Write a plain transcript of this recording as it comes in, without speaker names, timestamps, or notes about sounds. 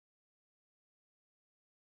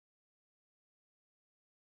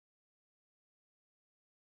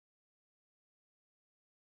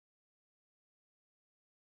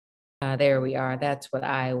There we are. That's what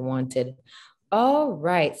I wanted. All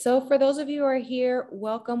right. So for those of you who are here,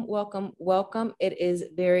 welcome, welcome, welcome. It is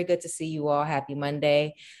very good to see you all. Happy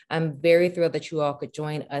Monday. I'm very thrilled that you all could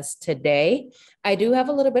join us today. I do have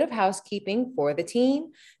a little bit of housekeeping for the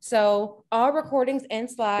team. So all recordings and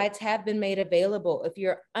slides have been made available. If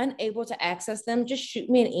you're unable to access them, just shoot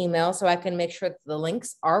me an email so I can make sure that the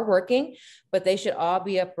links are working, but they should all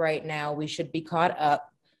be up right now. We should be caught up.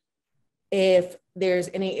 If there's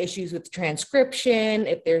any issues with transcription,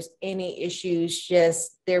 if there's any issues,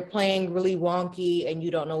 just they're playing really wonky and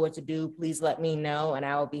you don't know what to do, please let me know and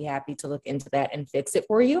I will be happy to look into that and fix it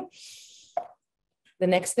for you. The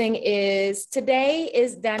next thing is today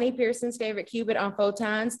is Donny Pearson's favorite Qubit on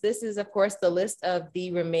Photons. This is, of course, the list of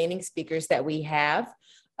the remaining speakers that we have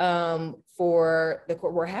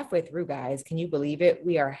we're halfway through, guys. Can you believe it?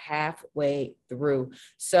 We are halfway through.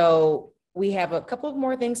 So we have a couple of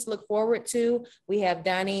more things to look forward to. We have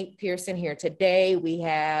Donny Pearson here today. We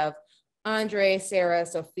have Andre, Sarah,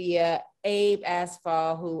 Sophia, Abe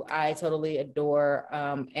Asfal, who I totally adore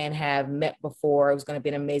and have met before. It was going to be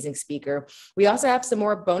an amazing speaker. We also have some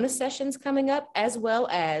more bonus sessions coming up, as well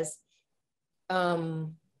as there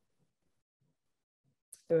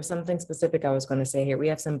was something specific I was going to say here. We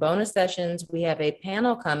have some bonus sessions. We have a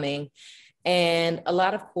panel coming and a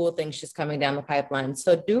lot of cool things just coming down the pipeline.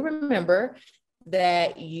 So do remember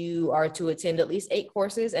that you are to attend at least 8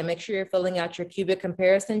 courses and make sure you're filling out your Qubit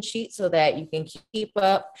comparison sheet so that you can keep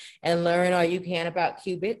up and learn all you can about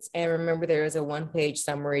qubits. And remember, there is a 1-page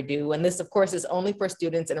summary due. And this, of course, is only for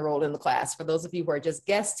students enrolled in the class. For those of you who are just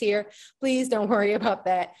guests here, please don't worry about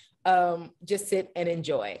that. Just sit and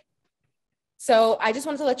enjoy. So I just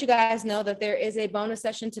wanted to let you guys know that there is a bonus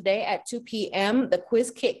session today at 2 p.m., the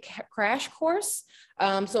Quiz Kit Crash Course.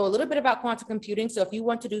 So a little bit about quantum computing. So if you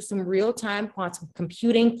want to do some real-time quantum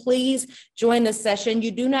computing, please join the session.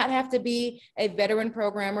 You do not have to be a veteran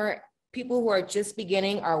programmer. People who are just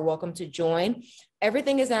beginning are welcome to join.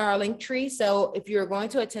 Everything is in our link tree. So if you're going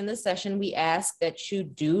to attend the session, we ask that you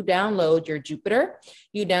do download your Jupyter,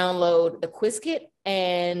 you download the Quiz Kit,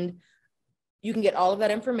 and you can get all of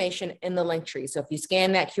that information in the link tree. So if you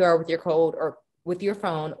scan that QR with your code or with your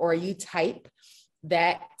phone, or you type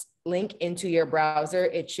that link into your browser,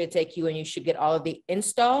 it should take you and you should get all of the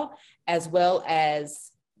install as well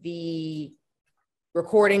as the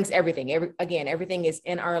recordings, everything. Everything is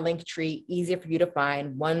in our link tree, easy for you to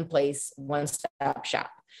find, one place, one-stop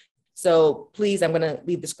shop. So please, I'm gonna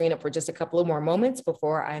leave the screen up for just a couple of more moments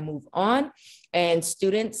before I move on. And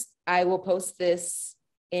students, I will post this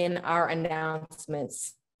in our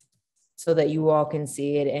announcements so that you all can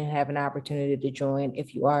see it and have an opportunity to join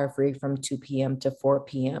if you are free from 2 p.m. to 4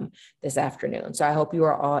 p.m. this afternoon. So I hope you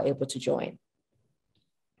are all able to join.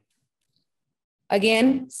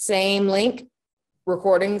 Again, same link,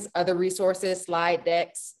 recordings, other resources, slide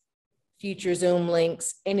decks, future Zoom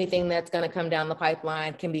links, anything that's going to come down the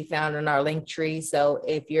pipeline can be found in our link tree. So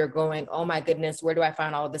if you're going, oh my goodness, where do I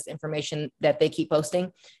find all of this information that they keep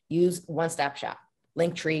posting? Use one-stop shop.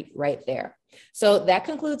 Link tree right there. So that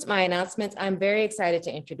concludes my announcements. I'm very excited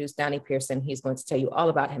to introduce Donny Pearson. He's going to tell you all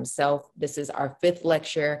about himself. This is our 5th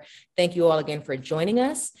lecture. Thank you all again for joining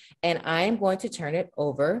us. And I am going to turn it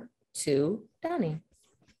over to Donny.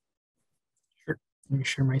 Sure. Let me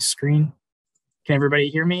share my screen. Can everybody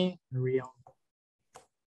hear me? Are we all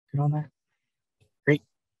good on that? Great.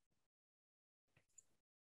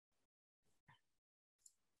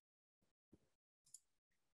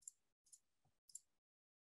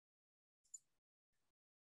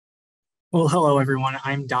 Well, hello, everyone.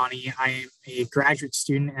 I'm Donny. I'm a graduate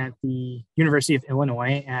student at the University of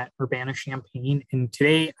Illinois at Urbana-Champaign. And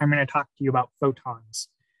today I'm going to talk to you about photons.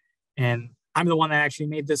 And I'm the one that actually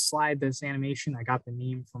made this slide, this animation. I got the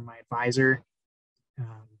name from my advisor.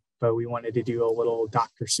 But we wanted to do a little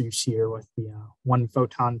Dr. Seuss here with the 1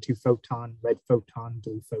 photon, 2 photon, red photon,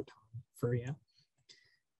 blue photon for you.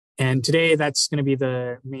 And today that's going to be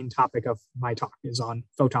the main topic of my talk, is on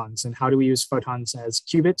photons and how do we use photons as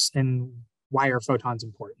qubits and why are photons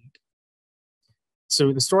important.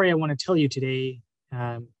 So the story I want to tell you today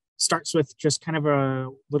starts with just kind of a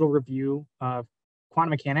little review of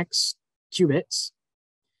quantum mechanics, qubits,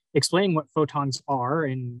 explaining what photons are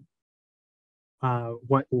and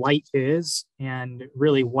what light is, and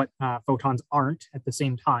really what photons aren't at the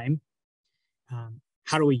same time.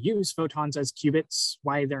 How do we use photons as qubits,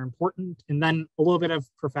 why they're important, and then a little bit of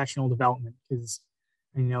professional development, because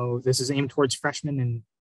I know this is aimed towards freshmen and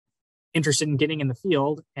interested in getting in the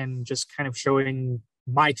field, and just kind of showing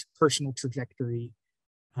my personal trajectory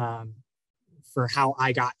for how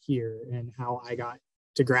I got here and how I got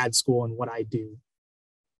to grad school and what I do.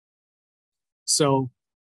 So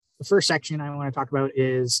the first section I want to talk about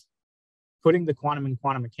is putting the quantum in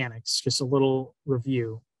quantum mechanics, just a little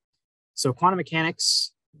review. So quantum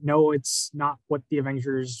mechanics, no, it's not what the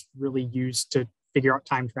Avengers really used to figure out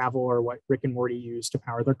time travel or what Rick and Morty used to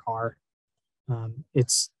power their car.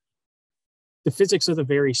 It's the physics of the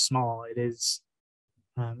very small. It is,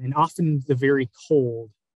 and often the very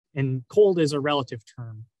cold. And cold is a relative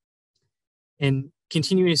term. And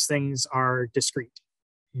continuous things are discrete.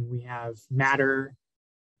 And we have matter,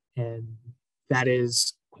 and that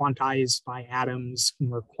is quantized by atoms,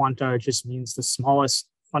 where quanta just means the smallest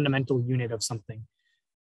fundamental unit of something.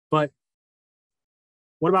 But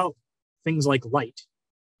what about things like light?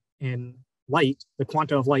 And light, the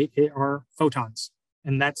quanta of light, are photons.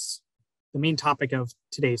 And that's the main topic of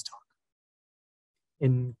today's talk.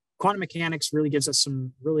 And quantum mechanics really gives us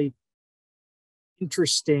some really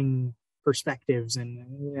interesting perspectives,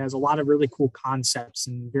 and it has a lot of really cool concepts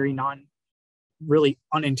and really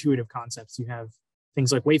unintuitive concepts. You have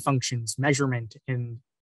things like wave functions, measurement, and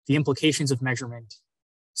the implications of measurement,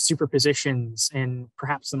 superpositions, and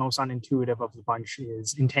perhaps the most unintuitive of the bunch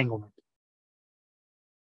is entanglement.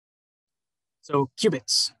 So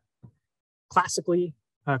qubits.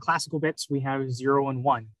 Classical bits, we have 0 and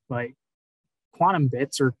 1, but quantum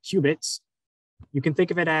bits or qubits, you can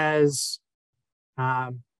think of it as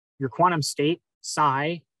your quantum state,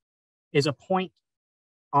 psi, is a point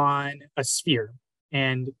on a sphere,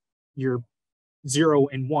 and your 0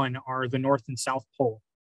 and 1 are the north and south pole.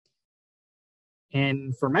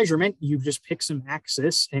 And for measurement, you just pick some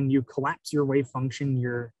axis and you collapse your wave function,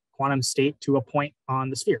 your quantum state, to a point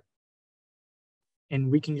on the sphere.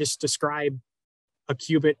 And we can just describe a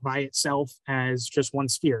qubit by itself as just one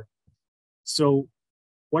sphere. So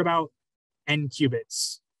what about n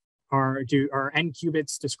qubits? Are n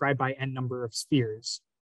qubits described by n number of spheres?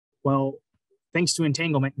 Well, thanks to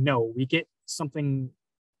entanglement, no. We get something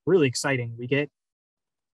really exciting. We get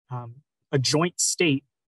a joint state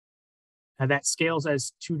that scales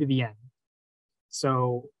as 2 to the n.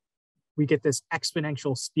 So we get this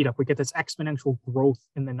exponential speed up. We get this exponential growth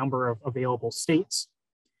in the number of available states.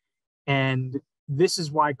 And this is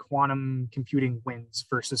why quantum computing wins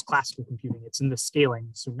versus classical computing. It's in the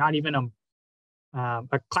scaling. So not even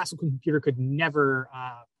a classical computer could never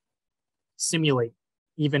simulate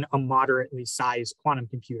even a moderately sized quantum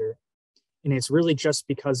computer. And it's really just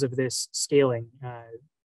because of this scaling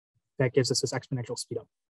that gives us this exponential speed up.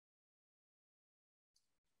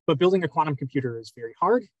 But building a quantum computer is very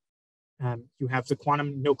hard. You have the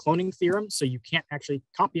quantum no cloning theorem, so you can't actually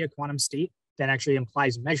copy a quantum state. That actually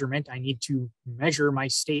implies measurement. I need to measure my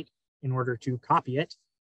state in order to copy it.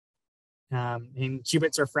 And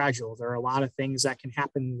qubits are fragile. There are a lot of things that can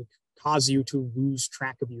happen that cause you to lose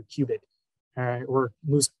track of your qubit or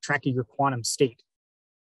lose track of your quantum state.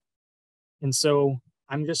 And so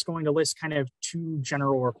I'm just going to list kind of 2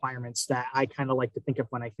 general requirements that I kind of like to think of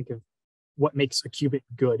when I think of what makes a qubit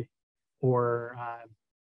good, or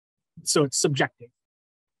so it's subjective.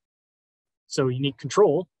 So you need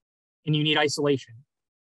control and you need isolation.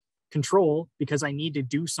 Control, because I need to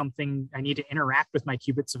do something, I need to interact with my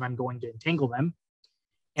qubits if I'm going to entangle them.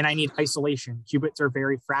 And I need isolation. Qubits are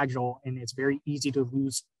very fragile and it's very easy to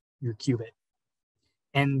lose your qubit.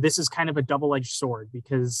 And this is kind of a double-edged sword,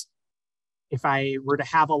 because if I were to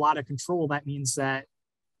have a lot of control, that means that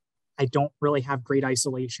I don't really have great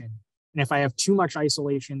isolation. And if I have too much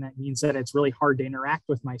isolation, that means that it's really hard to interact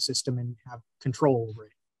with my system and have control over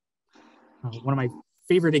it. One of my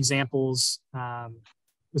favorite examples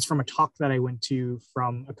was from a talk that I went to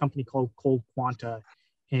from a company called Cold Quanta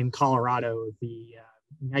in Colorado. The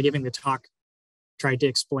guy giving the talk tried to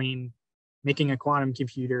explain making a quantum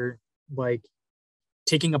computer like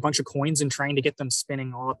taking a bunch of coins and trying to get them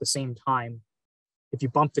spinning all at the same time. If you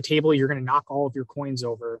bump the table, you're going to knock all of your coins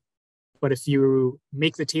over. But if you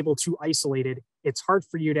make the table too isolated, it's hard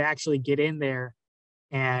for you to actually get in there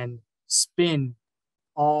and spin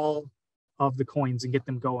all of the coins and get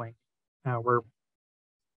them going.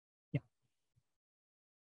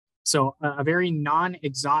 So a very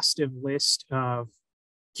non-exhaustive list of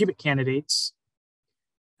qubit candidates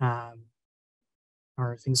are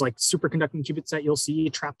things like superconducting qubits that you'll see,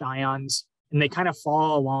 trapped ions, and they kind of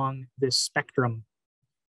fall along this spectrum.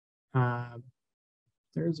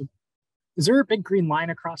 Is there a big green line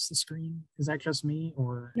across the screen? Is that just me,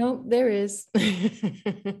 or? No, there is.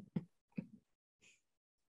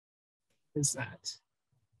 Is that?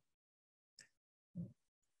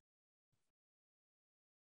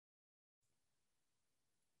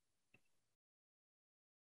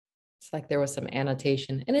 It's like there was some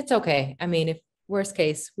annotation, and it's okay. I mean, if worst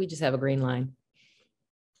case, we just have a green line.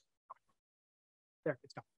 There,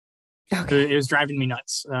 it's gone. Okay. It was driving me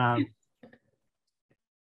nuts.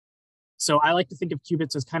 So I like to think of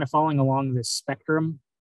qubits as kind of falling along this spectrum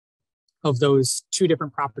of those two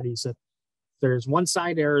different properties. That there's one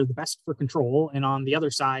side are the best for control, and on the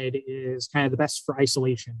other side is kind of the best for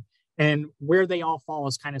isolation. And where they all fall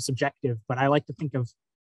is kind of subjective, but I like to think of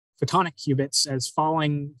photonic qubits as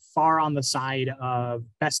falling far on the side of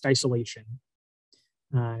best isolation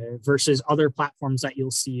versus other platforms that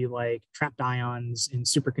you'll see like trapped ions and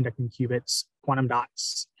superconducting qubits, quantum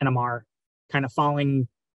dots, NMR, kind of falling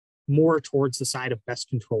more towards the side of best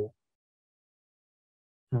control.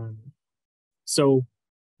 So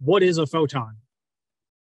what is a photon?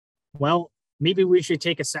 Well, maybe we should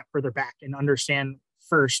take a step further back and understand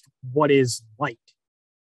first what is light.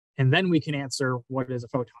 And then we can answer what is a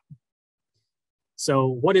photon. So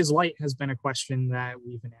what is light has been a question that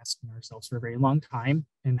we've been asking ourselves for a very long time.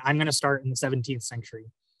 And I'm going to start in the 17th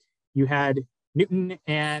century. You had Newton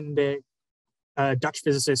and Dutch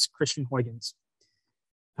physicist Christian Huygens.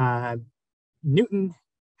 Newton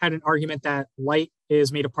had an argument that light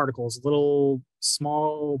is made of particles, little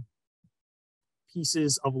small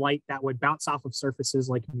pieces of light that would bounce off of surfaces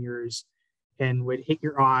like mirrors and would hit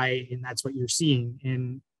your eye, and that's what you're seeing.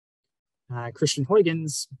 And Christian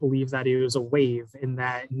Huygens believed that it was a wave, and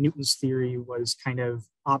that Newton's theory was kind of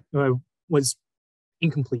was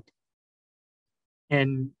incomplete.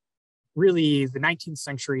 And really, the 19th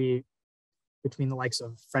century, between the likes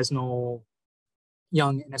of Fresnel,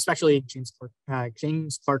 Young, and especially James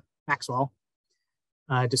Clerk Maxwell,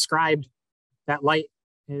 described that light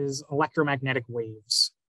is electromagnetic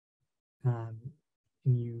waves. And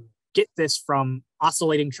you get this from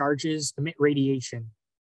oscillating charges emit radiation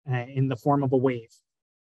in the form of a wave.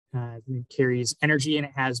 It carries energy and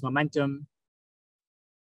it has momentum.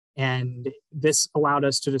 And this allowed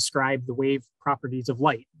us to describe the wave properties of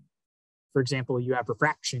light. For example, you have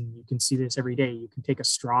refraction. You can see this every day. You can take a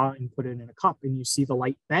straw and put it in a cup and you see the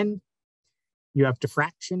light bend. You have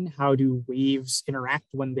diffraction. How do waves interact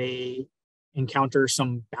when they encounter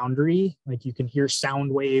some boundary? Like you can hear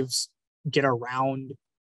sound waves get around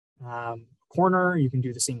a corner. You can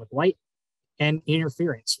do the same with light. And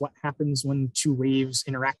interference. What happens when two waves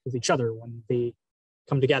interact with each other when they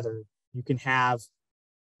come together? You can have,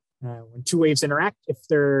 when two waves interact, if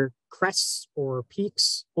their crests or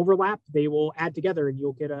peaks overlap, they will add together and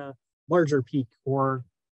you'll get a larger peak. Or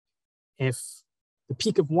if the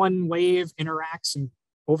peak of one wave interacts and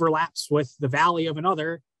overlaps with the valley of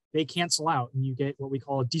another, they cancel out and you get what we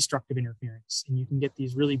call a destructive interference. And you can get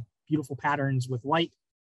these really beautiful patterns with light.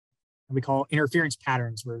 And we call interference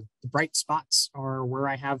patterns, where the bright spots are where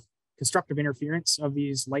I have constructive interference of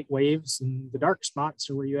these light waves, and the dark spots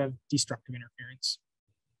are where you have destructive interference.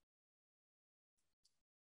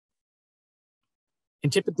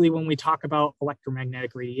 And typically when we talk about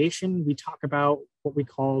electromagnetic radiation, we talk about what we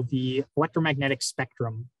call the electromagnetic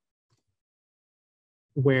spectrum,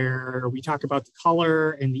 where we talk about the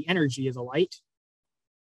color and the energy of the light.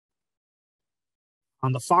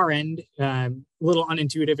 On the far end, a little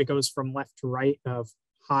unintuitive, it goes from left to right, of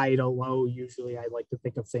high to low. Usually I like to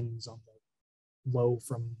think of things on the low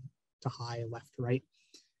from to high, left to right.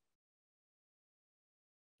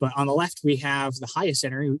 But on the left, we have the highest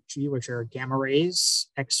energy, which are gamma rays,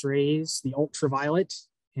 X-rays, the ultraviolet.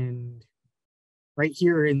 And right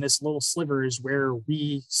here in this little sliver is where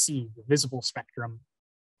we see the visible spectrum.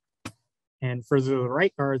 And further to the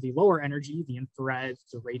right are the lower energy, the infrared,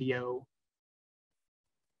 the radio.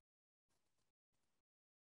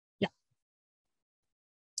 Yeah.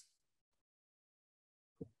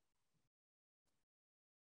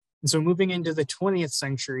 And so moving into the 20th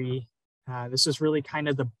century, this is really kind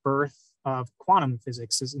of the birth of quantum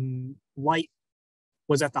physics, and light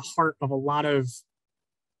was at the heart of a lot of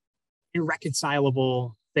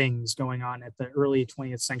irreconcilable things going on at the early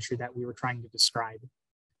 20th century that we were trying to describe.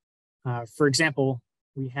 For example,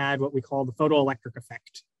 we had what we call the photoelectric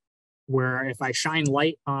effect, where if I shine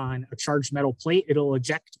light on a charged metal plate, it'll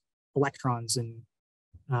eject electrons. And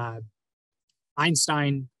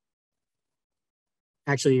Einstein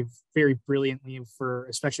actually very brilliantly,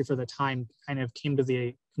 especially for the time, kind of came to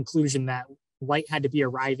the conclusion that light had to be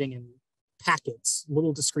arriving in packets,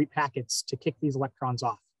 little discrete packets, to kick these electrons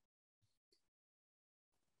off.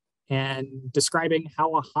 And describing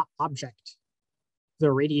how a hot object,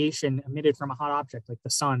 the radiation emitted from a hot object like the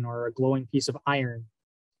sun or a glowing piece of iron,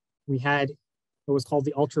 we had what was called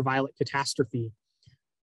the ultraviolet catastrophe,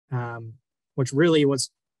 which really was,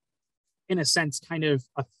 in a sense, kind of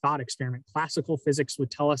a thought experiment. Classical physics would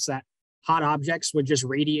tell us that hot objects would just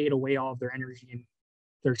radiate away all of their energy and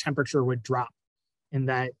their temperature would drop, and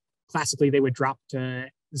that classically they would drop to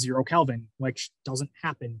 0 Kelvin, which doesn't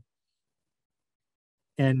happen.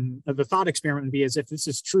 And the thought experiment would be, as if this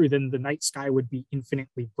is true, then the night sky would be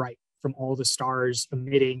infinitely bright from all the stars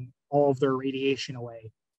emitting all of their radiation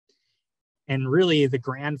away. And really the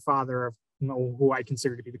grandfather of, who I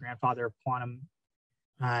consider to be the grandfather of quantum,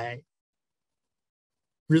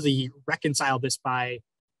 really reconciled this by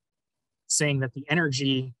saying that the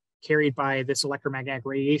energy carried by this electromagnetic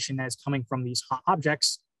radiation that is coming from these hot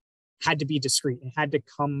objects had to be discrete. It had to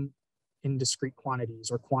come in discrete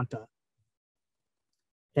quantities or quanta.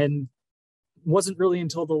 And it wasn't really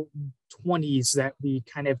until the 20s that we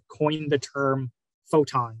kind of coined the term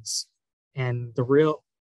photons, and the real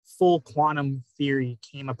full quantum theory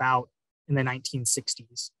came about in the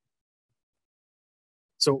 1960s.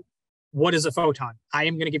 So what is a photon? I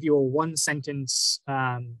am going to give you a one-sentence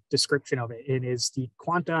description of it. It is the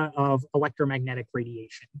quanta of electromagnetic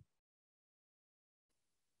radiation.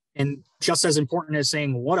 And just as important as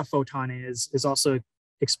saying what a photon is also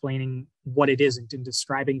explaining what it isn't and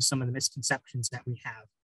describing some of the misconceptions that we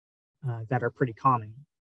have that are pretty common.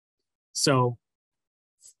 So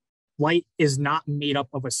light is not made up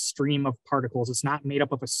of a stream of particles. It's not made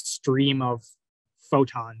up of a stream of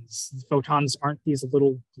photons. Photons aren't these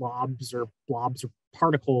little blobs or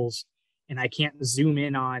particles, and I can't zoom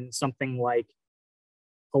in on something like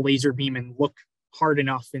a laser beam and look hard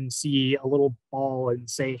enough and see a little ball and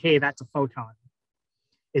say, hey, that's a photon.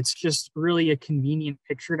 It's just really a convenient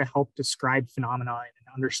picture to help describe phenomena in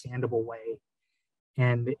an understandable way.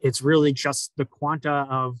 And it's really just the quanta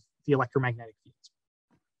of the electromagnetic field.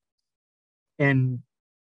 And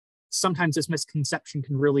sometimes this misconception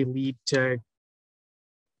can really lead to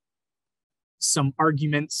some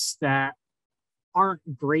arguments that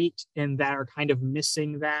aren't great and that are kind of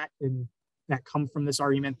missing that, and that come from this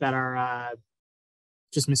argument that are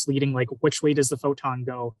just misleading, like which way does the photon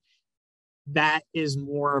go? That is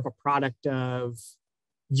more of a product of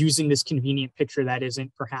using this convenient picture that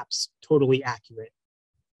isn't perhaps totally accurate.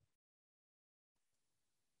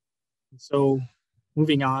 So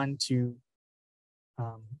moving on to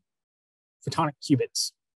photonic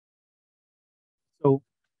qubits. So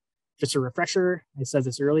just a refresher, I said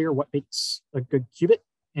this earlier, what makes a good qubit,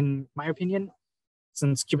 in my opinion?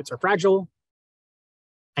 Since qubits are fragile,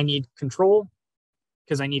 I need control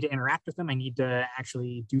because I need to interact with them. I need to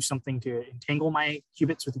actually do something to entangle my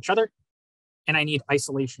qubits with each other. And I need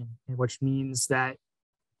isolation, which means that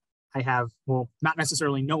I have, well, not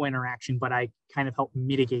necessarily no interaction, but I kind of help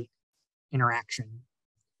mitigate interaction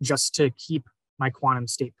just to keep my quantum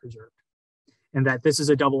state preserved. And that this is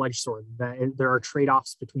a double-edged sword, that there are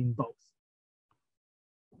trade-offs between both.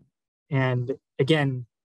 And again,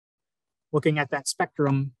 looking at that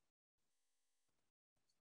spectrum,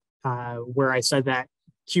 where I said that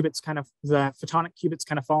qubits the photonic qubits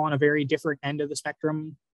kind of fall on a very different end of the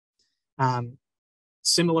spectrum.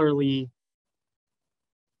 Similarly,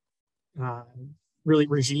 really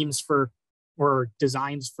regimes for or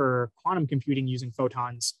designs for quantum computing using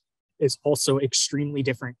photons is also extremely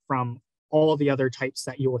different from all the other types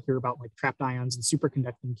that you will hear about, like trapped ions and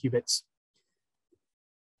superconducting qubits.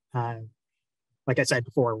 Like I said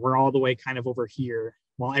before, we're all the way kind of over here,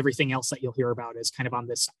 while everything else that you'll hear about is kind of on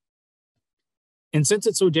this side. And since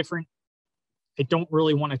it's so different, I don't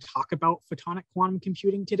really want to talk about photonic quantum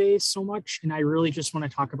computing today so much. And I really just want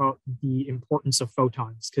to talk about the importance of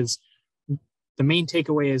photons, because the main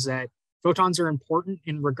takeaway is that photons are important,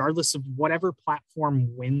 and regardless of whatever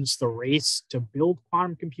platform wins the race to build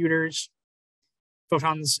quantum computers,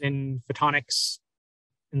 photons and photonics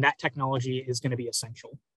and that technology is going to be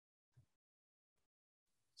essential.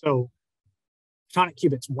 So photonic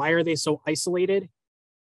qubits, why are they so isolated?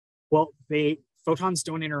 Well, photons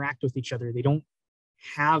don't interact with each other. They don't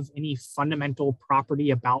have any fundamental property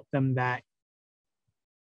about them that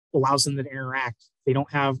allows them to interact. They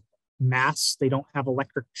don't have mass. They don't have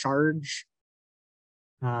electric charge.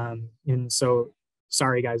 And so,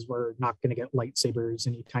 sorry guys, we're not going to get lightsabers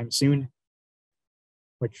anytime soon,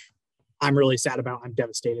 which I'm really sad about. I'm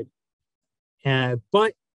devastated.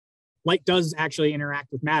 But light does actually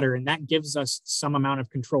interact with matter, and that gives us some amount of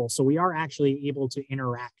control. So we are actually able to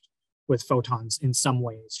interact with photons in some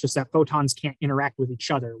ways, just that photons can't interact with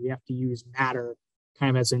each other. We have to use matter kind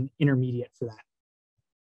of as an intermediate for that.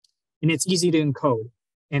 And it's easy to encode.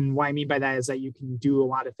 And what I mean by that is that you can do a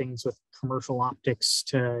lot of things with commercial optics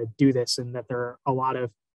to do this, and that there are a lot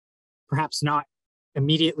of perhaps not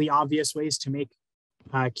immediately obvious ways to make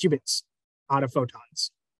qubits out of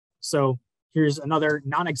photons. So here's another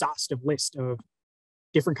non-exhaustive list of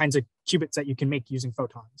different kinds of qubits that you can make using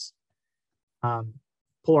photons.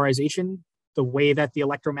 Polarization, the way that the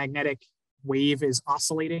electromagnetic wave is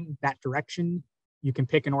oscillating, that direction, you can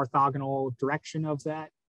pick an orthogonal direction of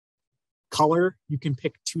that. Color, you can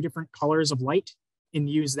pick 2 different colors of light and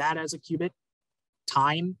use that as a qubit.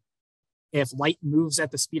 Time, if light moves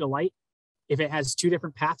at the speed of light, if it has 2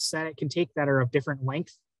 different paths that it can take that are of different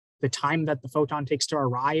length, the time that the photon takes to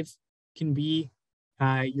arrive can be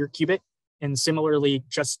your qubit. And similarly,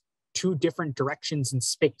 just 2 different directions in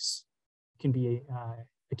space can be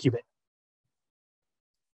a qubit.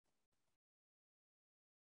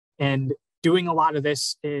 And doing a lot of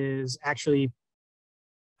this is actually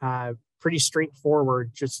pretty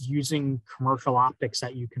straightforward, just using commercial optics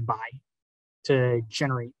that you can buy to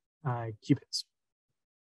generate qubits.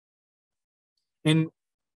 And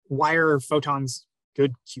why are photons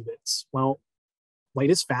good qubits? Well, light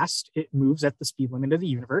is fast. It moves at the speed limit of the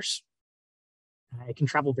universe. It can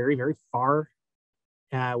travel very, very far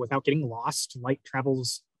without getting lost. Light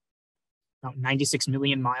travels about 96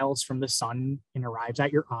 million miles from the sun and arrives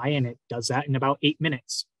at your eye, and it does that in about 8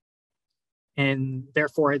 minutes. And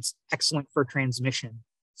therefore, it's excellent for transmission.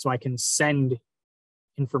 So I can send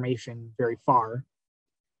information very far.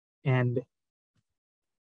 And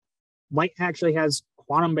light actually has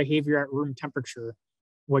quantum behavior at room temperature,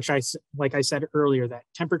 which like I said earlier, that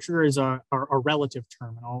temperature is a relative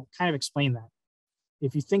term, and I'll kind of explain that.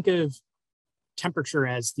 If you think of temperature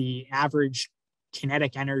as the average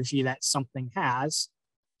kinetic energy that something has,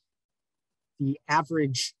 the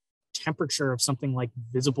average temperature of something like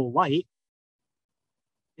visible light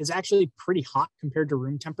is actually pretty hot compared to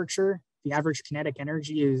room temperature. The average kinetic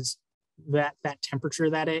energy is that temperature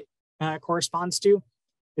that it corresponds to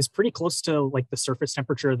is pretty close to like the surface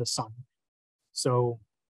temperature of the sun. So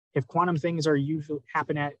if quantum things are usually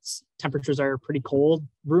happen at temperatures that are pretty cold,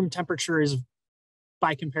 room temperature is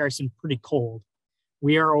by comparison pretty cold.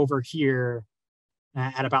 We are over here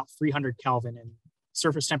at about 300 Kelvin, and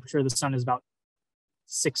surface temperature of the sun is about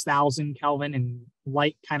 6,000 Kelvin, and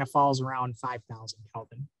light kind of falls around 5,000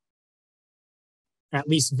 Kelvin. At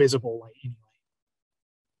least visible light anyway.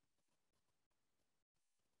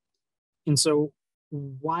 And so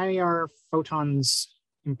why are photons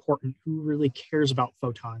important? Who really cares about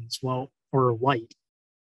photons? Well, or light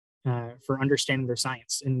for understanding their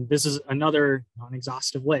science. And this is another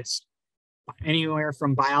non-exhaustive list. Anywhere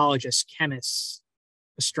from biologists, chemists,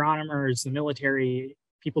 astronomers, the military,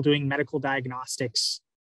 people doing medical diagnostics,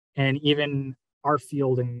 and even our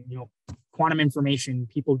field and quantum information,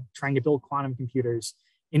 people trying to build quantum computers,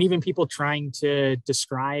 and even people trying to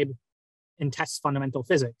describe and test fundamental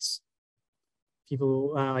physics.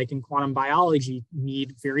 People like in quantum biology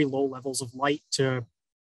need very low levels of light to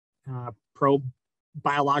probe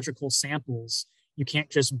biological samples. You can't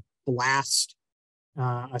just blast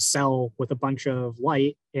a cell with a bunch of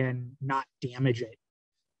light and not damage it.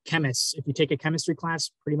 Chemists, if you take a chemistry class,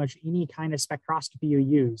 pretty much any kind of spectroscopy you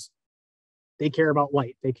use, they care about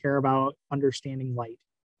light. They care about understanding light.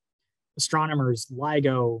 Astronomers,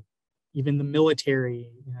 LIGO, even the military,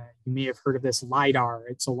 you may have heard of this LIDAR.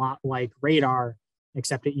 It's a lot like radar,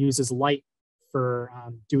 except it uses light for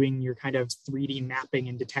doing your kind of 3D mapping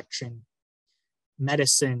and detection.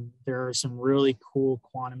 Medicine, there are some really cool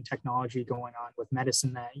quantum technology going on with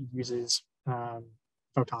medicine that uses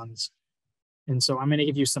photons. And so I'm going to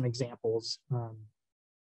give you some examples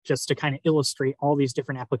just to kind of illustrate all these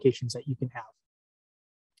different applications that you can have.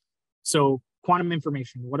 So quantum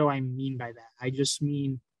information, what do I mean by that? I just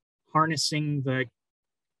mean harnessing the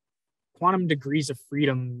quantum degrees of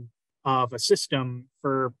freedom of a system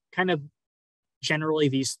for kind of generally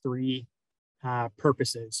these 3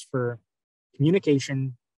 purposes: for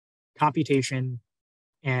communication, computation,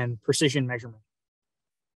 and precision measurement.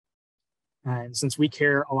 And since we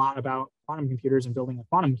care a lot about quantum computers and building a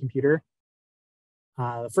quantum computer,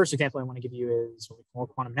 the first example I want to give you is what we call a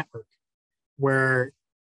quantum network, where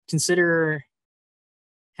consider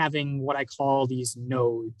having what I call these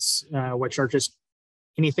nodes, which are just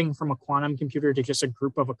anything from a quantum computer to just a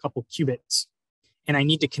group of a couple qubits, and I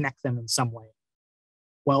need to connect them in some way.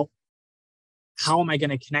 Well, how am I going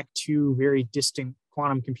to connect 2 very distant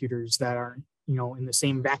quantum computers that are, in the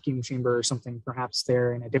same vacuum chamber or something? Perhaps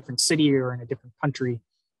they're in a different city or in a different country.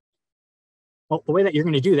 Well, the way that you're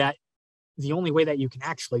going to do that, the only way that you can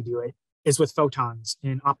actually do it is with photons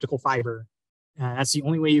and optical fiber. That's the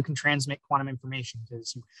only way you can transmit quantum information,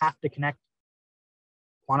 because you have to connect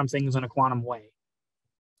quantum things in a quantum way.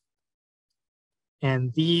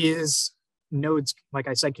 And these nodes, like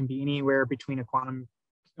I said, can be anywhere between a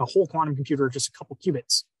whole quantum computer or just a couple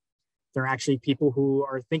qubits. There are actually people who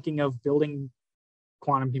are thinking of building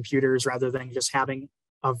quantum computers rather than just having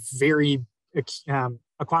a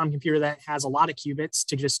quantum computer that has a lot of qubits,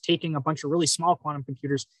 to just taking a bunch of really small quantum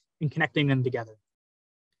computers and connecting them together.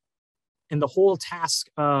 And the whole task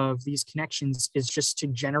of these connections is just to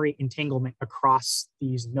generate entanglement across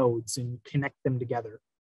these nodes and connect them together.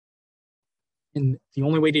 And the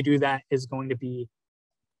only way to do that is going to be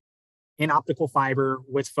in optical fiber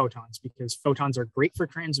with photons, because photons are great for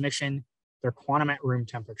transmission. They're quantum at room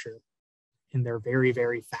temperature, and they're very,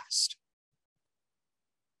 very fast.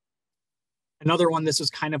 Another one, this was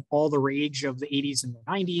kind of all the rage of the 80s and the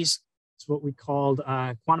 90s. It's what we called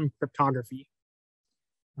quantum cryptography.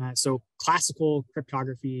 So classical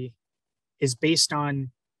cryptography is based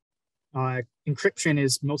on, encryption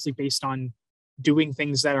is mostly based on doing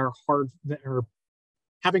things that are hard, that are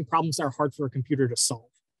having problems that are hard for a computer to solve.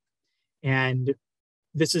 And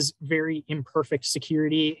this is very imperfect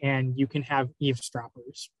security, and you can have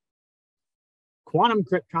eavesdroppers. Quantum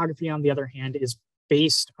cryptography, on the other hand, is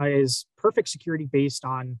perfect security based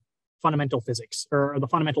on fundamental physics, or the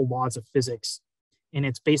fundamental laws of physics, and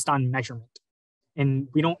it's based on measurement. And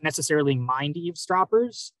we don't necessarily mind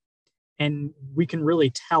eavesdroppers, and we can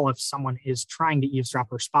really tell if someone is trying to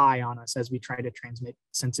eavesdrop or spy on us as we try to transmit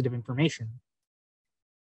sensitive information.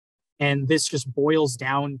 And this just boils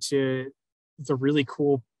down to the really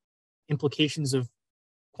cool implications of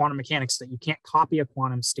quantum mechanics, that you can't copy a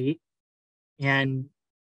quantum state and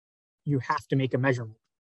you have to make a measurement.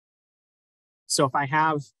 So if I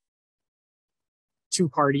have two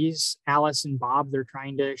parties, Alice and Bob, they're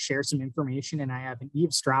trying to share some information, and I have an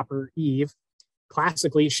eavesdropper, Eve,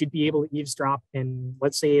 classically should be able to eavesdrop, and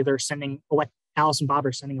let's say they're sending, Alice and Bob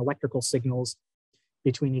are sending electrical signals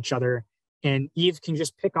between each other, and Eve can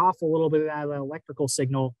just pick off a little bit of that electrical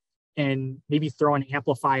signal and maybe throw an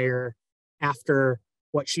amplifier after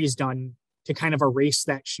what she's done to kind of erase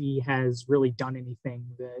that she has really done anything.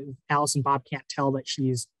 Alice and Bob can't tell that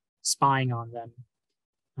she's spying on them.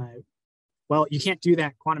 Well, you can't do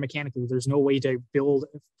that quantum mechanically. There's no way to build,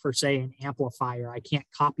 per se, an amplifier. I can't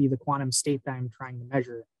copy the quantum state that I'm trying to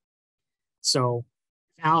measure. So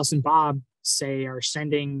if Alice and Bob, say, are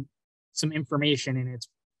sending some information, and its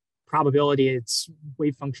probability, its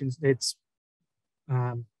wave functions, its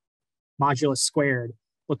modulus squared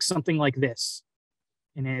looks something like this.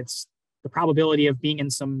 And it's the probability of being in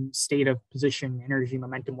some state of position, energy,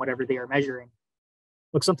 momentum, whatever they are measuring,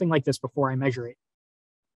 looks something like this before I measure it.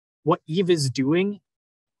 What Eve is doing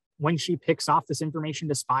when she picks off this information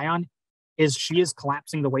to spy on is she is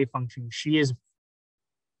collapsing the wave function. She is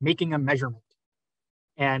making a measurement.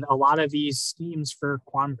 And a lot of these schemes for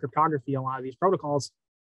quantum cryptography, a lot of these protocols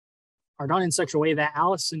are done in such a way that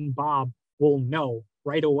Alice and Bob will know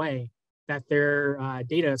right away that their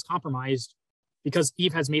data is compromised because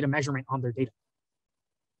Eve has made a measurement on their data.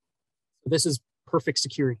 So this is perfect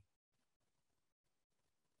security.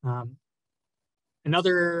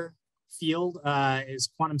 Another field is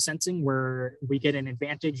quantum sensing, where we get an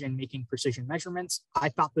advantage in making precision measurements. I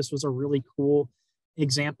thought this was a really cool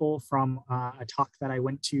example from a talk that I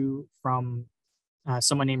went to from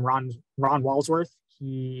someone named Ron Walsworth.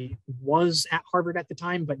 He was at Harvard at the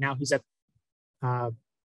time, but now he's at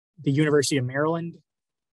the University of Maryland,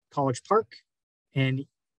 College Park. And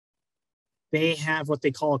they have what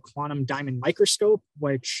they call a quantum diamond microscope,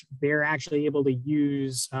 which they're actually able to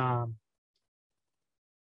use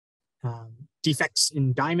defects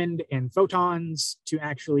in diamond and photons to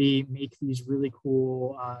actually make these really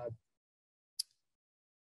cool,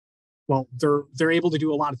 well, they're able to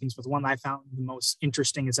do a lot of things, but the one that I found the most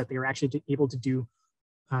interesting is that they were actually able to do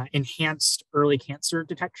enhanced early cancer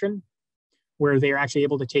detection, where they're actually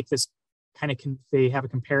able to take this kind of, they have a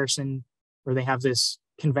comparison where they have this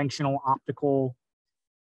conventional optical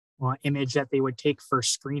image that they would take for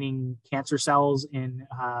screening cancer cells in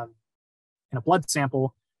a blood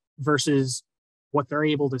sample, versus what they're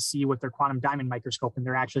able to see with their quantum diamond microscope. And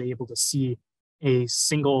they're actually able to see a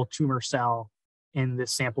single tumor cell in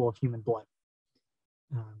this sample of human blood,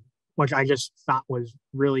 which I just thought was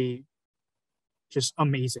really just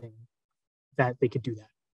amazing that they could do that.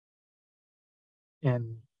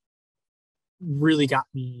 And really got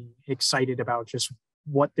me excited about just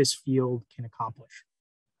what this field can accomplish.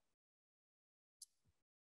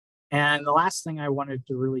 And the last thing I wanted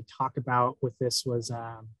to really talk about with this was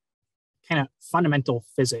kind of fundamental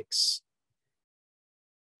physics.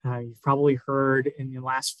 You've probably heard in the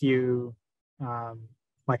last few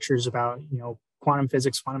lectures about, quantum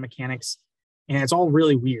physics, quantum mechanics, and it's all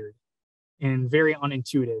really weird and very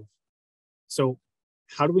unintuitive. So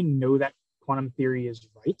how do we know that quantum theory is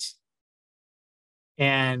right?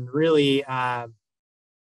 And really,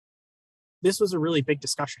 this was a really big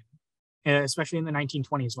discussion, especially in the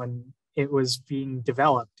 1920s when it was being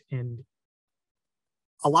developed. And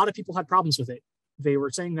a lot of people had problems with it. They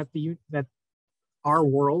were saying that that our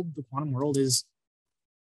world, the quantum world, is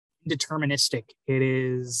deterministic. It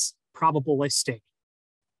is probabilistic,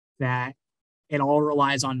 that it all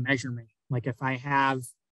relies on measurement. Like if I have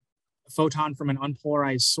a photon from an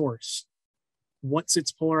unpolarized source, what's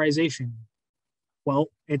its polarization? Well,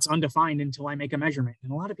 it's undefined until I make a measurement.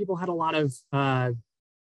 And a lot of people had a lot of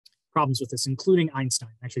problems with this, including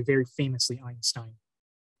Einstein, actually very famously Einstein.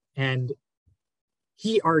 And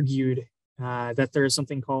he argued that there is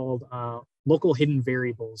something called local hidden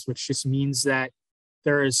variables, which just means that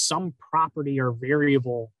there is some property or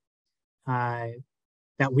variable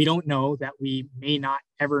that we don't know, that we may not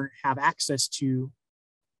ever have access to,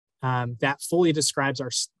 that fully describes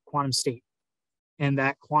our quantum state. And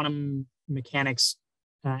that quantum mechanics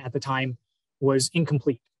at the time was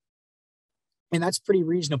incomplete. And that's pretty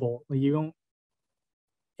reasonable. You don't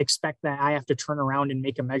expect that I have to turn around and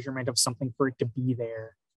make a measurement of something for it to be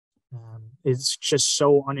there. It's just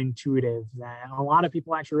so unintuitive that a lot of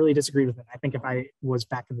people actually really disagree with it. I think if I was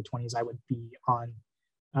back in the 20s, I would be on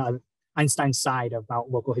Einstein's side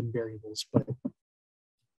about local hidden variables. But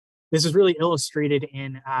this is really illustrated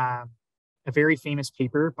in a very famous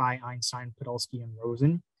paper by Einstein, Podolsky, and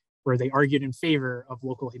Rosen, where they argued in favor of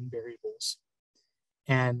local hidden variables.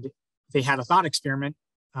 And they had a thought experiment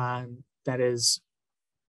that is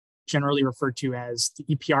generally referred to as the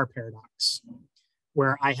EPR paradox,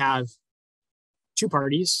 where I have two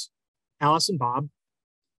parties, Alice and Bob,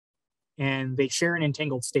 and they share an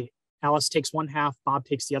entangled state. Alice takes one half, Bob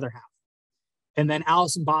takes the other half. And then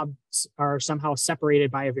Alice and Bob are somehow separated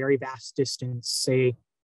by a very vast distance, say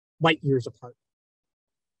light years apart.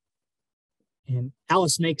 And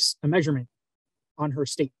Alice makes a measurement on her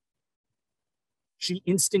state. She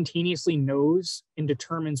instantaneously knows and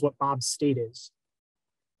determines what Bob's state is.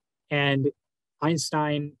 And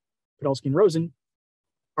Einstein, Podolsky, and Rosen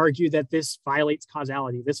argue that this violates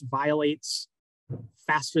causality. This violates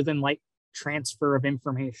faster than light transfer of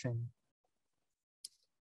information.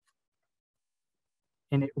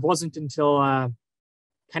 And it wasn't until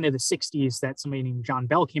kind of the 60s that somebody named John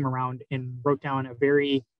Bell came around and wrote down a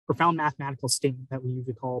very profound mathematical statement that we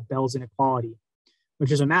usually call Bell's inequality,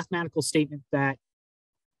 which is a mathematical statement that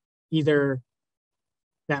either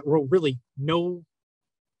that really no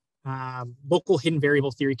local hidden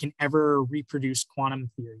variable theory can ever reproduce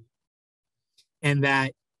quantum theory. And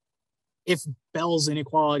that if Bell's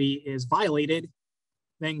inequality is violated,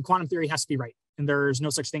 then quantum theory has to be right. And there's no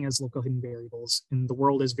such thing as local hidden variables, and the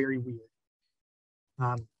world is very weird.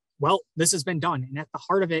 Well, this has been done, and at the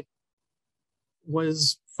heart of it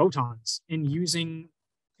was photons, and using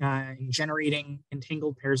and generating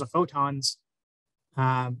entangled pairs of photons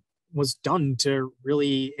was done to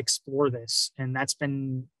really explore this. And that's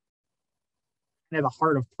been kind of the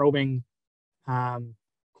heart of probing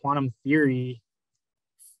quantum theory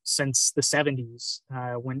since the 70s,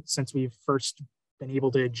 since we've first been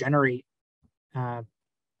able to generate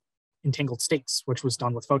entangled states, which was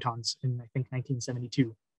done with photons in, I think,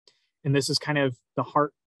 1972. And this is kind of the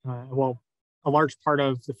heart, a large part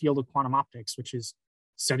of the field of quantum optics, which is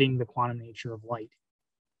studying the quantum nature of light.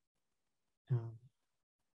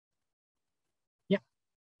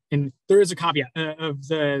 And there is a caveat of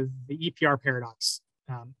the EPR paradox.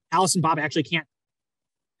 Alice and Bob actually can't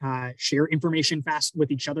share information fast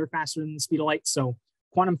with each other faster than the speed of light. So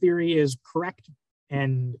quantum theory is correct,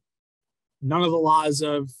 and none of the laws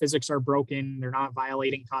of physics are broken. They're not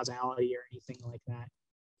violating causality or anything like that.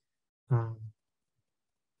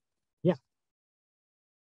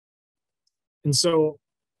 And so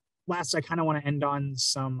last, I kind of want to end on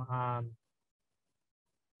some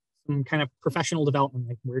kind of professional development.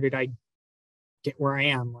 Like, where did I get where I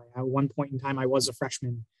am? Like, at one point in time, I was a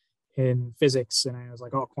freshman in physics, and I was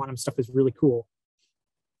like, oh, quantum stuff is really cool.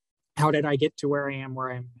 How did I get to where I am,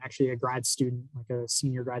 where I'm actually a grad student, like a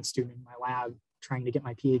senior grad student in my lab, trying to get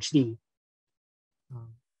my PhD?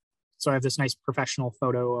 So I have this nice professional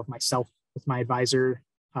photo of myself with my advisor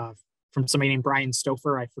from somebody named Brian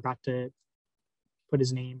Stouffer. I forgot to put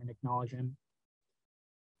his name and acknowledge him.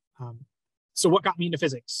 So what got me into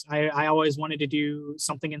physics? I always wanted to do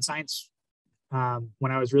something in science.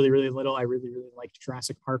 When I was really, really little, I really, really liked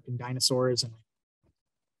Jurassic Park and dinosaurs, and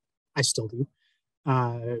I still do.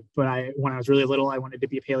 But when I was really little, I wanted to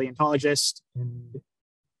be a paleontologist. And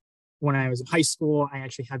when I was in high school, I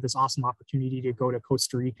actually had this awesome opportunity to go to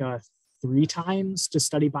Costa Rica 3 times to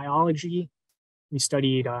study biology. We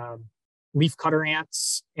studied leafcutter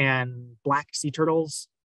ants and black sea turtles.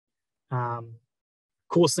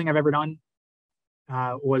 Coolest thing I've ever done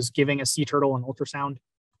was giving a sea turtle an ultrasound.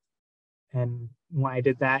 And when I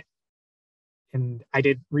did that, and I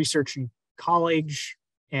did research in college,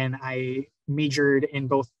 and I majored in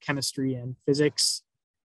both chemistry and physics.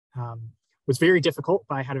 was very difficult,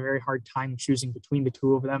 but I had a very hard time choosing between the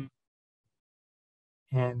two of them.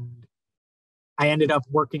 And I ended up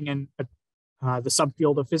working in the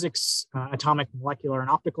subfield of physics, atomic, molecular, and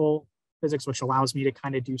optical physics, which allows me to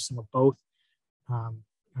kind of do some of both.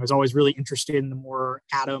 I was always really interested in the more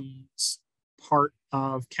atoms part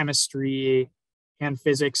of chemistry and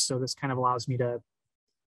physics, so this kind of allows me to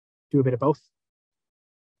do a bit of both.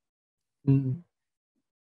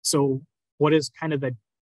 So what is kind of the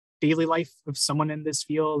daily life of someone in this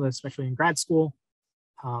field, especially in grad school?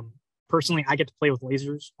 Personally, I get to play with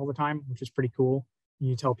lasers all the time, which is pretty cool.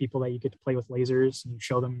 You tell people that you get to play with lasers and you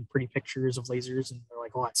show them pretty pictures of lasers and they're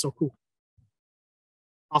like, oh, that's so cool.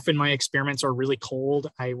 Often my experiments are really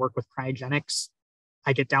cold. I work with cryogenics.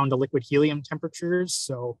 I get down to liquid helium temperatures.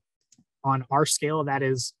 So on our scale, that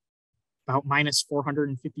is about minus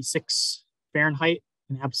 456 Fahrenheit,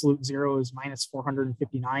 and absolute zero is minus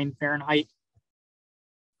 459 Fahrenheit.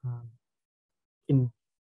 In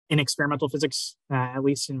experimental physics, at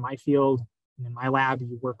least in my field, in my lab,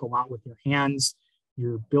 you work a lot with your hands.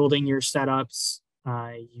 You're building your setups.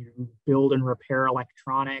 You build and repair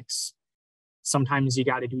electronics. Sometimes you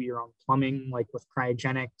got to do your own plumbing, like with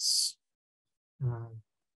cryogenics.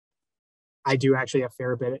 I do actually a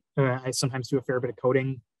fair bit. I sometimes do a fair bit of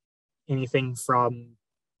coding, anything from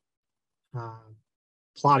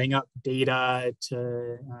plotting up data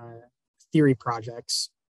to theory projects.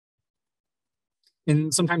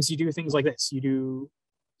 And sometimes you do things like this. You do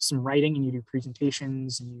some writing and you do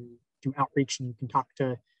presentations and you do outreach and you can talk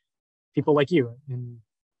to people like you and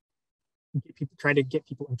try to get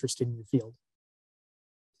people interested in your field.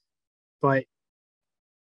 But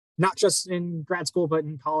not just in grad school, but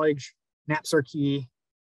in college, naps are key,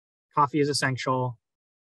 coffee is essential,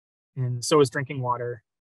 and so is drinking water.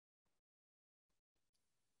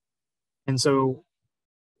 And so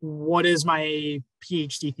what is my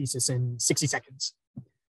PhD thesis in 60 seconds?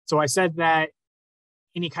 So I said that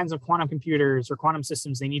any kinds of quantum computers or quantum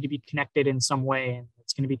systems, they need to be connected in some way, and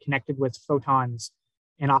it's going to be connected with photons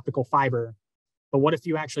and optical fiber. But what if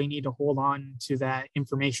you actually need to hold on to that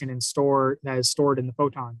information and that is stored in the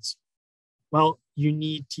photons? Well, you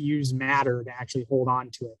need to use matter to actually hold on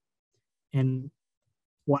to it. And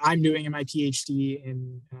what I'm doing in my PhD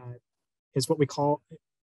is what we call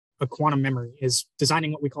a quantum memory, is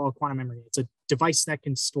designing what we call a quantum memory. It's a device that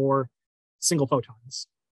can store single photons.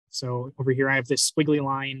 So over here, I have this squiggly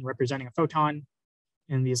line representing a photon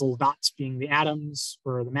and these little dots being the atoms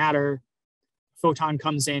or the matter. Photon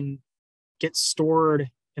comes in, gets stored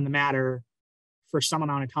in the matter for some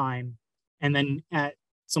amount of time, and then at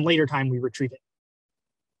some later time, we retrieve it.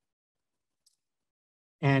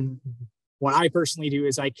 And what I personally do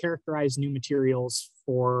is I characterize new materials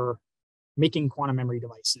for making quantum memory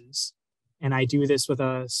devices. And I do this with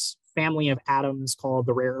a family of atoms called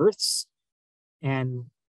the rare earths. And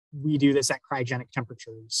we do this at cryogenic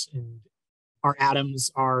temperatures. And our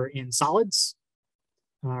atoms are in solids.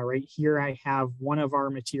 Right here, I have one of our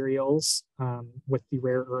materials with the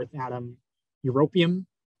rare earth atom europium.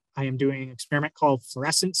 I am doing an experiment called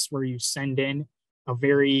fluorescence, where you send in a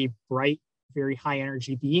very bright, very high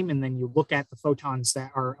energy beam, and then you look at the photons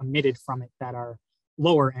that are emitted from it that are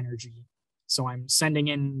lower energy. So I'm sending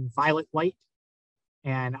in violet light,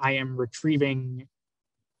 and I am retrieving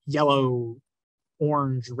yellow,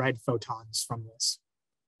 orange, red photons from this.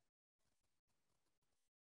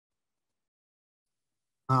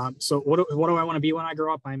 So what do I want to be when I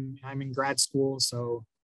grow up? I'm in grad school, so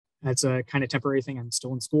that's a kind of temporary thing. I'm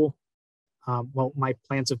still in school. Well, my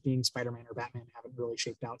plans of being Spider-Man or Batman haven't really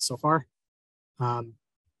shaped out so far.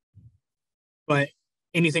 But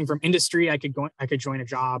anything from industry, I could join a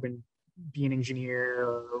job and be an engineer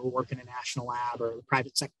or work in a national lab or the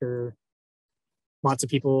private sector. Lots of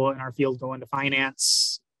people in our field go into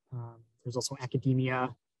finance. There's also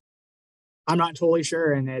academia. I'm not totally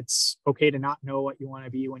sure, and it's okay to not know what you want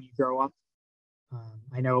to be when you grow up.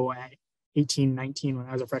 I know at 18, 19, when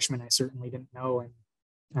I was a freshman, I certainly didn't know, and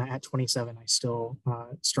at 27, I still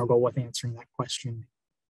struggle with answering that question.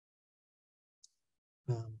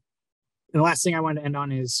 And the last thing I wanted to end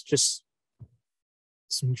on is just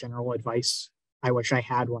some general advice I wish I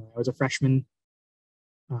had when I was a freshman.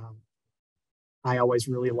 I always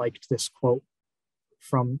really liked this quote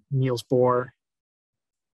from Niels Bohr,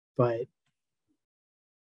 but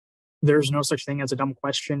there's no such thing as a dumb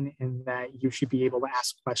question, in that you should be able to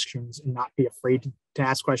ask questions and not be afraid to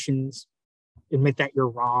ask questions. Admit that you're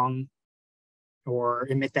wrong, or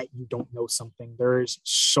admit that you don't know something. There's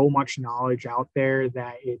so much knowledge out there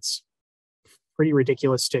that it's pretty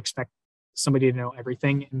ridiculous to expect somebody to know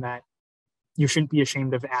everything, and that you shouldn't be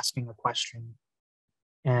ashamed of asking a question.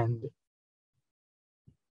 And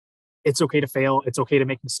it's okay to fail. It's okay to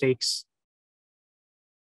make mistakes.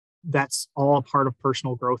 That's all a part of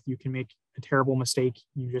personal growth. You can make a terrible mistake.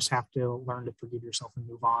 You just have to learn to forgive yourself and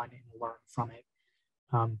move on and learn from it.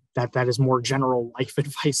 That is more general life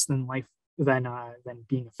advice than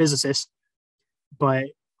being a physicist. But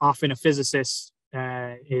often a physicist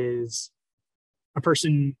is a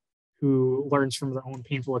person who learns from their own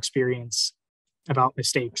painful experience about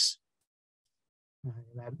mistakes.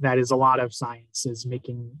 That is a lot of science, is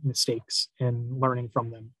making mistakes and learning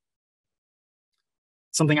from them.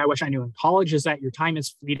 Something I wish I knew in college is that your time is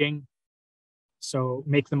fleeting, so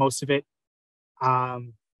make the most of it.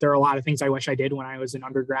 There are a lot of things I wish I did when I was an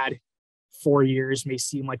undergrad. 4 years may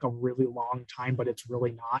seem like a really long time, but it's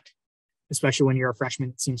really not. Especially when you're a freshman,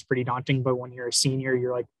 it seems pretty daunting. But when you're a senior,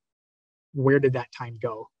 you're like, where did that time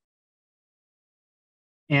go?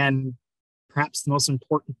 And perhaps the most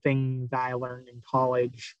important thing that I learned in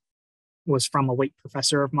college was from a late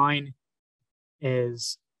professor of mine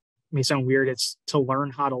is, it may sound weird, it's to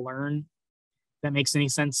learn how to learn. If that makes any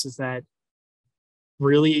sense, is that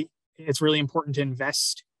really, it's really important to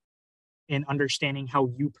invest in understanding how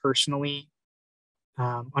you personally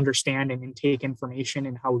understand and intake information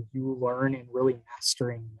and how you learn, and really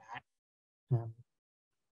mastering that.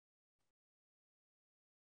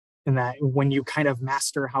 And that when you kind of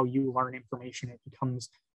master how you learn information, it becomes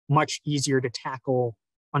much easier to tackle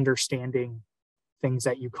understanding things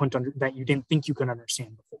that you didn't think you could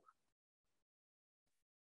understand before.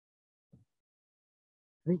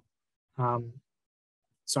 Great.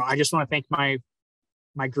 So I just want to thank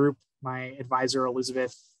my group, my advisor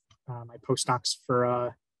Elizabeth, my postdocs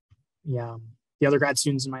for the other grad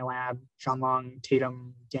students in my lab, Sean Long,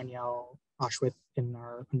 Tatum, Danielle, Ashwith in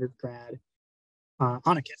our undergrad,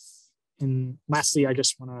 Anakith. And lastly, I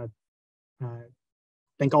just want to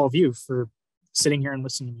thank all of you for sitting here and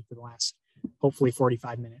listening to me for the last, hopefully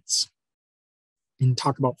 45 minutes, and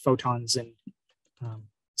talk about photons and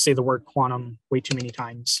say the word quantum way too many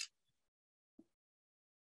times.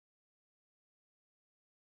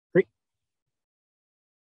 Great.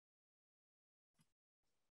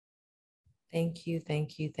 Thank you,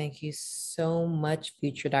 thank you, thank you so much,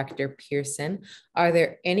 future Dr. Pearson. Are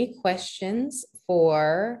there any questions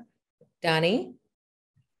for Donny?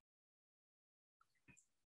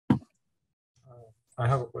 I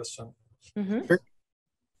have a question. Mm-hmm. Sure.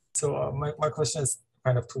 So my question is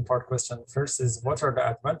kind of two-part question. First is, what are the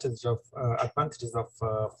advantages of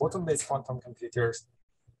photon-based quantum computers?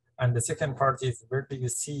 And the second part is, where do you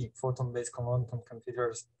see photon-based quantum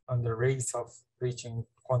computers on the race of reaching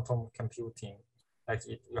quantum computing? Like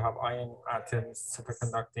you have ion atoms,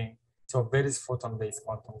 superconducting. So where is photon-based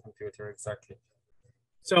quantum computer exactly?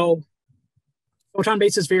 So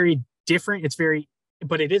photon-based is very different.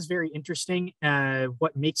 But it is very interesting.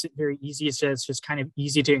 What makes it very easy is it's just kind of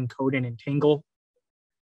easy to encode and entangle.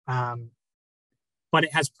 But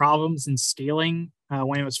it has problems in scaling.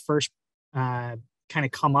 When it was first kind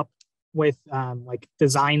of come up with like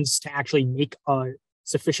designs to actually make a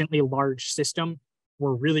sufficiently large system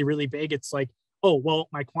were really, really big. It's like, oh, well,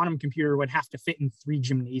 my quantum computer would have to fit in 3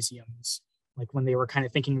 gymnasiums. Like when they were kind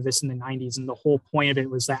of thinking of this in the 90s. And the whole point of it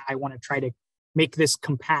was that I want to try to make this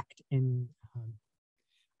compact. And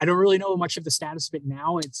I don't really know much of the status of it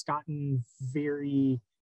now. It's gotten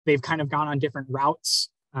they've kind of gone on different routes.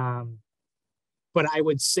 But I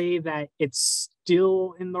would say that it's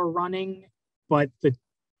still in the running, but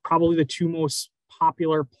probably the 2 most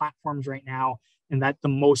popular platforms right now, and that the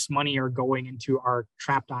most money are going into, are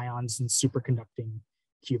trapped ions and superconducting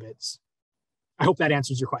qubits. I hope that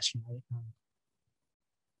answers your question. Right?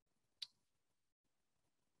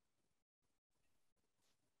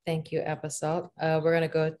 Thank you, Episode. We're going to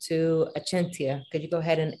go to Achintia. Could you go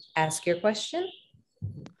ahead and ask your question?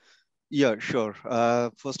 Yeah, sure.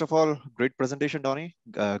 First of all, great presentation, Donny.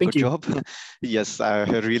 Good you. job. Yes, I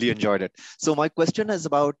really enjoyed it. So my question is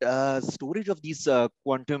about storage of these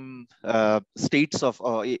quantum states of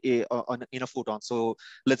in a photon. So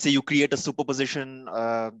let's say you create a superposition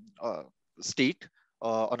state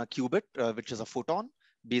on a qubit, which is a photon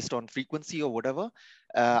based on frequency or whatever.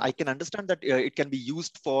 I can understand that it can be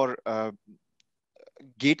used for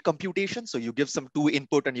gate computation. So you give some 2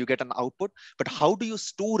 input and you get an output. But how do you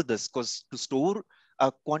store this? Because to store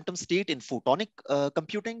a quantum state in photonic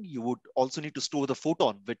computing, you would also need to store the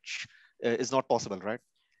photon, which is not possible, right?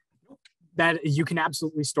 That you can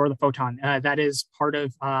absolutely store the photon. That is part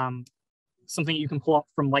of something you can pull up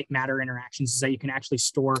from light matter interactions, is that you can actually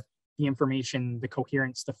store the information, the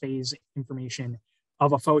coherence, the phase information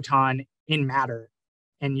of a photon in matter.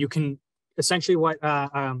 And you can essentially what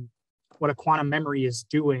a quantum memory is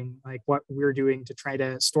doing, like what we're doing to try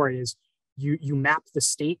to store it, is you map the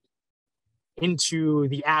state into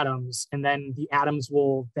the atoms, and then the atoms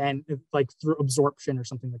will then, like through absorption or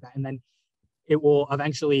something like that, and then it will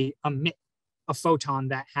eventually emit a photon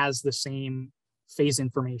that has the same phase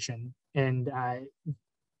information, and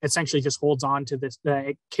essentially just holds on to this.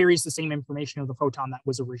 It carries the same information of the photon that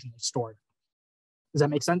was originally stored. Does that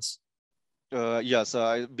make sense? Yes,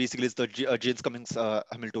 basically it's the James Cummings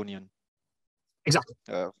Hamiltonian. Exactly.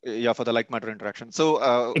 Yeah, for the like matter interaction.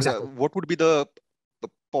 So exactly. What would be the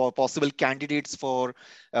possible candidates for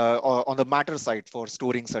on the matter side for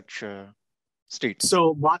storing such states?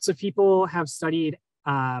 So lots of people have studied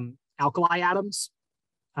alkali atoms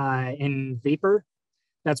in vapor.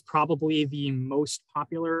 That's probably the most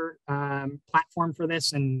popular platform for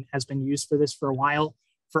this and has been used for this for a while.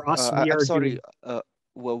 For us, we I'm are sorry.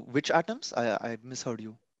 Well, which atoms? I misheard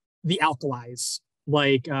you. The alkalis,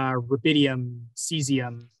 like rubidium,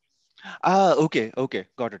 cesium. Okay,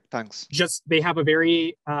 got it. Thanks. Just they have a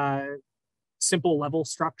very simple level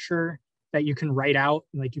structure that you can write out.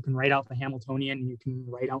 Like you can write out the Hamiltonian, you can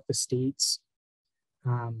write out the states.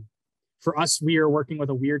 For us, we are working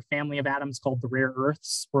with a weird family of atoms called the rare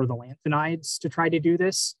earths or the lanthanides to try to do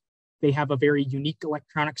this. They have a very unique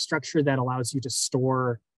electronic structure that allows you to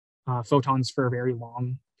store photons for very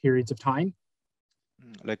long periods of time.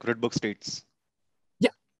 Like Rydberg states.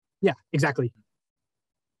 Yeah, exactly.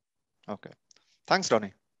 Okay. Thanks,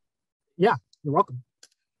 Donny. Yeah, you're welcome.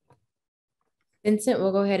 Vincent,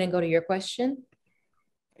 we'll go ahead and go to your question.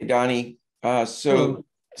 Hey, Donny.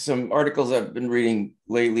 Some articles I've been reading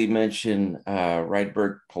lately mention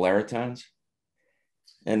Rydberg polaritons.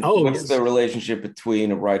 And what's the relationship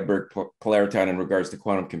between a Rydberg polariton in regards to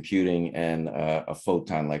quantum computing and a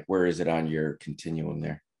photon? Like, where is it on your continuum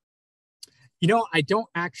there? You know, I don't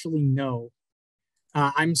actually know.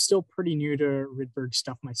 I'm still pretty new to Rydberg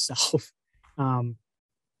stuff myself. I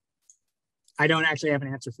don't actually have an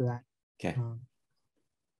answer for that. Okay.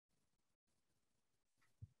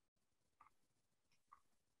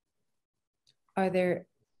 Are there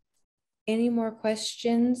any more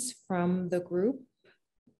questions from the group?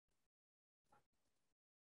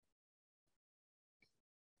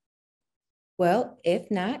 Well, if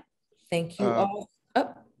not, thank you all.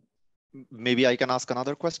 Oh. Maybe I can ask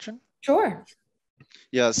another question? Sure.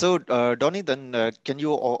 Yeah, so Donny, then can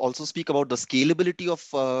you also speak about the scalability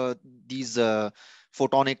of these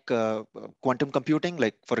photonic quantum computing?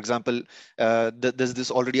 Like, for example, there's this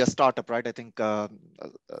already a startup, right? I think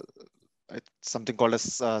something called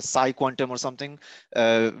as Psi Quantum or something,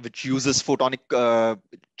 which uses photonic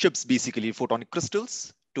chips, basically photonic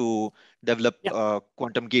crystals, to develop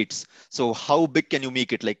quantum gates. So how big can you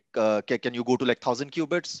make it? Like, can you go to like 1,000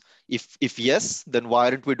 qubits? If yes, then why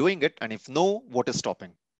aren't we doing it? And if no, what is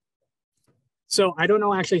stopping? So I don't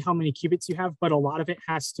know actually how many qubits you have, but a lot of it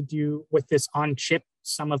has to do with this on chip.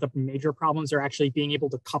 Some of the major problems are actually being able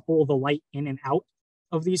to couple the light in and out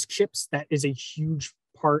of these chips. That is a huge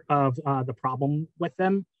part of the problem with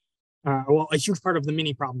them. Well, a huge part of the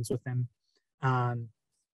mini problems with them.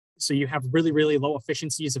 So you have really, really low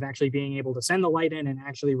efficiencies of actually being able to send the light in and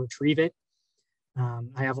actually retrieve it.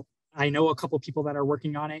 I know a couple of people that are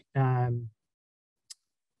working on it.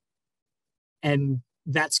 And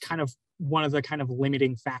that's kind of one of the kind of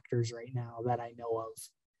limiting factors right now that I know of,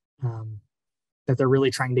 that they're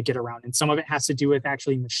really trying to get around. And some of it has to do with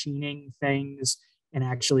actually machining things and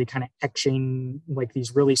actually kind of etching like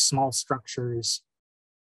these really small structures.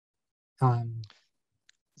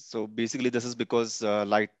 So basically this is because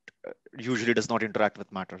light usually does not interact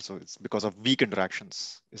with matter. So it's because of weak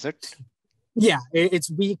interactions, is it? Yeah,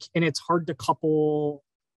 it's weak and it's hard to couple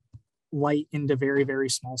light into very, very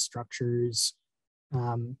small structures.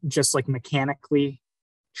 Just like mechanically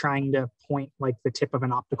trying to point like the tip of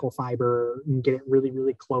an optical fiber and get it really,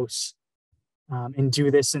 really close, and do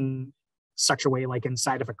this in such a way like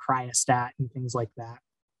inside of a cryostat and things like that.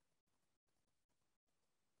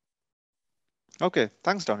 Okay,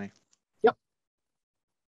 thanks, Donny. Yep.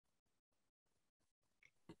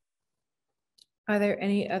 Are there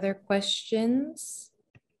any other questions?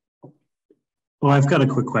 Well, I've got a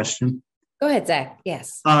quick question. Go ahead, Zach.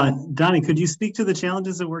 Yes. Donny, could you speak to the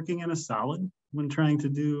challenges of working in a solid when trying to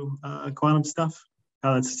do quantum stuff?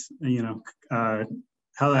 How that's,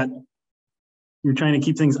 how that you're trying to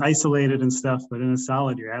keep things isolated and stuff, but in a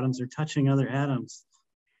solid, your atoms are touching other atoms.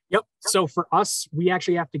 Yep. So for us, we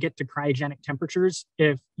actually have to get to cryogenic temperatures.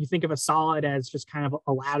 If you think of a solid as just kind of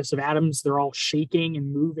a lattice of atoms, they're all shaking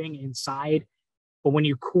and moving inside. But when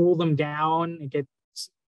you cool them down, it gets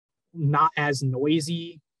not as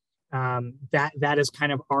noisy. That is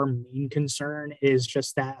kind of our main concern, is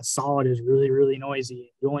just that a solid is really, really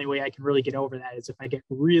noisy. The only way I can really get over that is if I get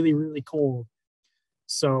really, really cold.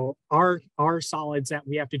 So our solids that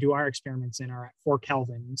we have to do our experiments in are at 4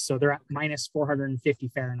 Kelvin. So they're at minus 450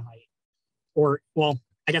 Fahrenheit. Or, well,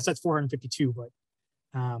 I guess that's 452, but,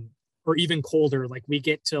 or even colder, like we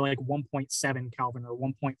get to like 1.7 Kelvin or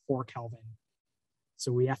 1.4 Kelvin.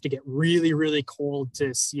 So we have to get really, really cold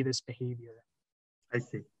to see this behavior. I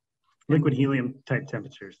see. Liquid helium type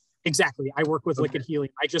temperatures. Exactly. I work with liquid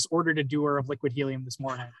helium. I just ordered a doer of liquid helium this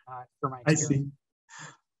morning for my experiment. I see.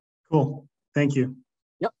 Cool. Thank you.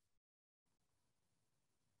 Yep.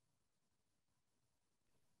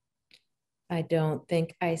 I don't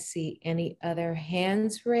think I see any other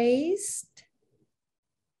hands raised.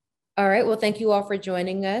 All right, well, thank you all for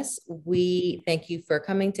joining us. We thank you for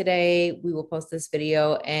coming today. We will post this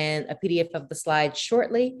video and a PDF of the slides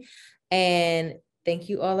shortly. And thank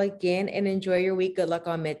you all again and enjoy your week. Good luck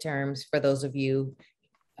on midterms for those of you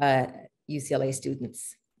UCLA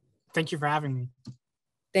students. Thank you for having me.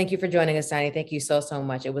 Thank you for joining us, Donny. Thank you so, so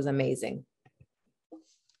much. It was amazing.